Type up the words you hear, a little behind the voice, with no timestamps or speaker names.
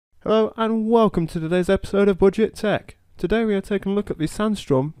Hello and welcome to today's episode of Budget Tech. Today we are taking a look at the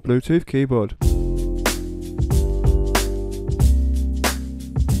Sandstrom Bluetooth keyboard.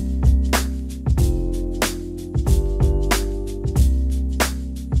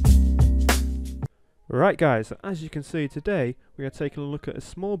 Right guys, as you can see today we are taking a look at a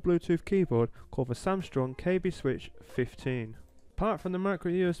small Bluetooth keyboard called the Sandstrom KBSWITCH15. Apart from the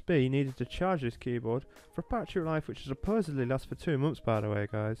micro USB needed to charge this keyboard for a battery life which supposedly lasts for 2 months, by the way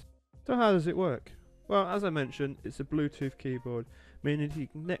guys. So how does it work? Well, as I mentioned, it's a Bluetooth keyboard, meaning you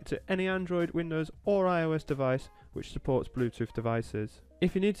can connect to any Android, Windows or iOS device which supports Bluetooth devices.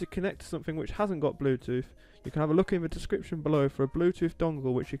 If you need to connect to something which hasn't got Bluetooth, you can have a look in the description below for a Bluetooth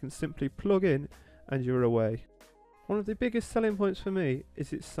dongle which you can simply plug in and you're away. One of the biggest selling points for me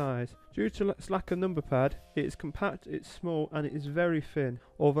is its size. Due to its lack of number pad, it is compact, it's small and it is very thin,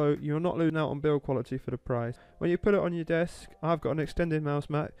 although you're not losing out on build quality for the price. When you put it on your desk, I've got an extended mouse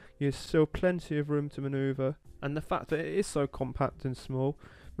mat, there's still plenty of room to manoeuvre, and the fact that it is so compact and small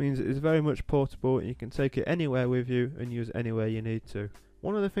means it is very much portable and you can take it anywhere with you and use it anywhere you need to.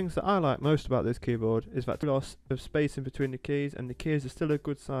 One of the things that I like most about this keyboard is that the loss of space in between the keys, and the keys are still a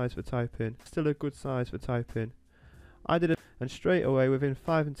good size for typing. I did it, and straight away within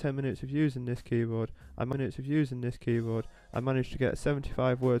 5 and 10 minutes of using this keyboard, I managed to get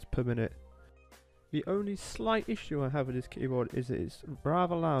 75 words per minute. The only slight issue I have with this keyboard is that it's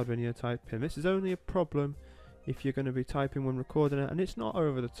rather loud when you're typing. This is only a problem if you're going to be typing when recording it, and it's not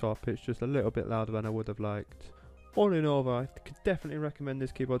over the top, it's just a little bit louder than I would have liked. All in all, I could definitely recommend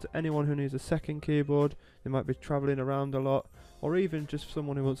this keyboard to anyone who needs a second keyboard. They might be travelling around a lot, or even just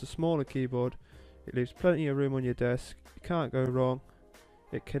someone who wants a smaller keyboard. It leaves plenty of room on your desk, you can't go wrong,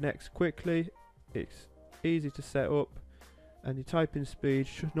 it connects quickly, it's easy to set up, and your typing speed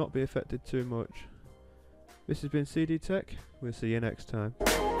should not be affected too much. This has been CD Tech, we'll see you next time.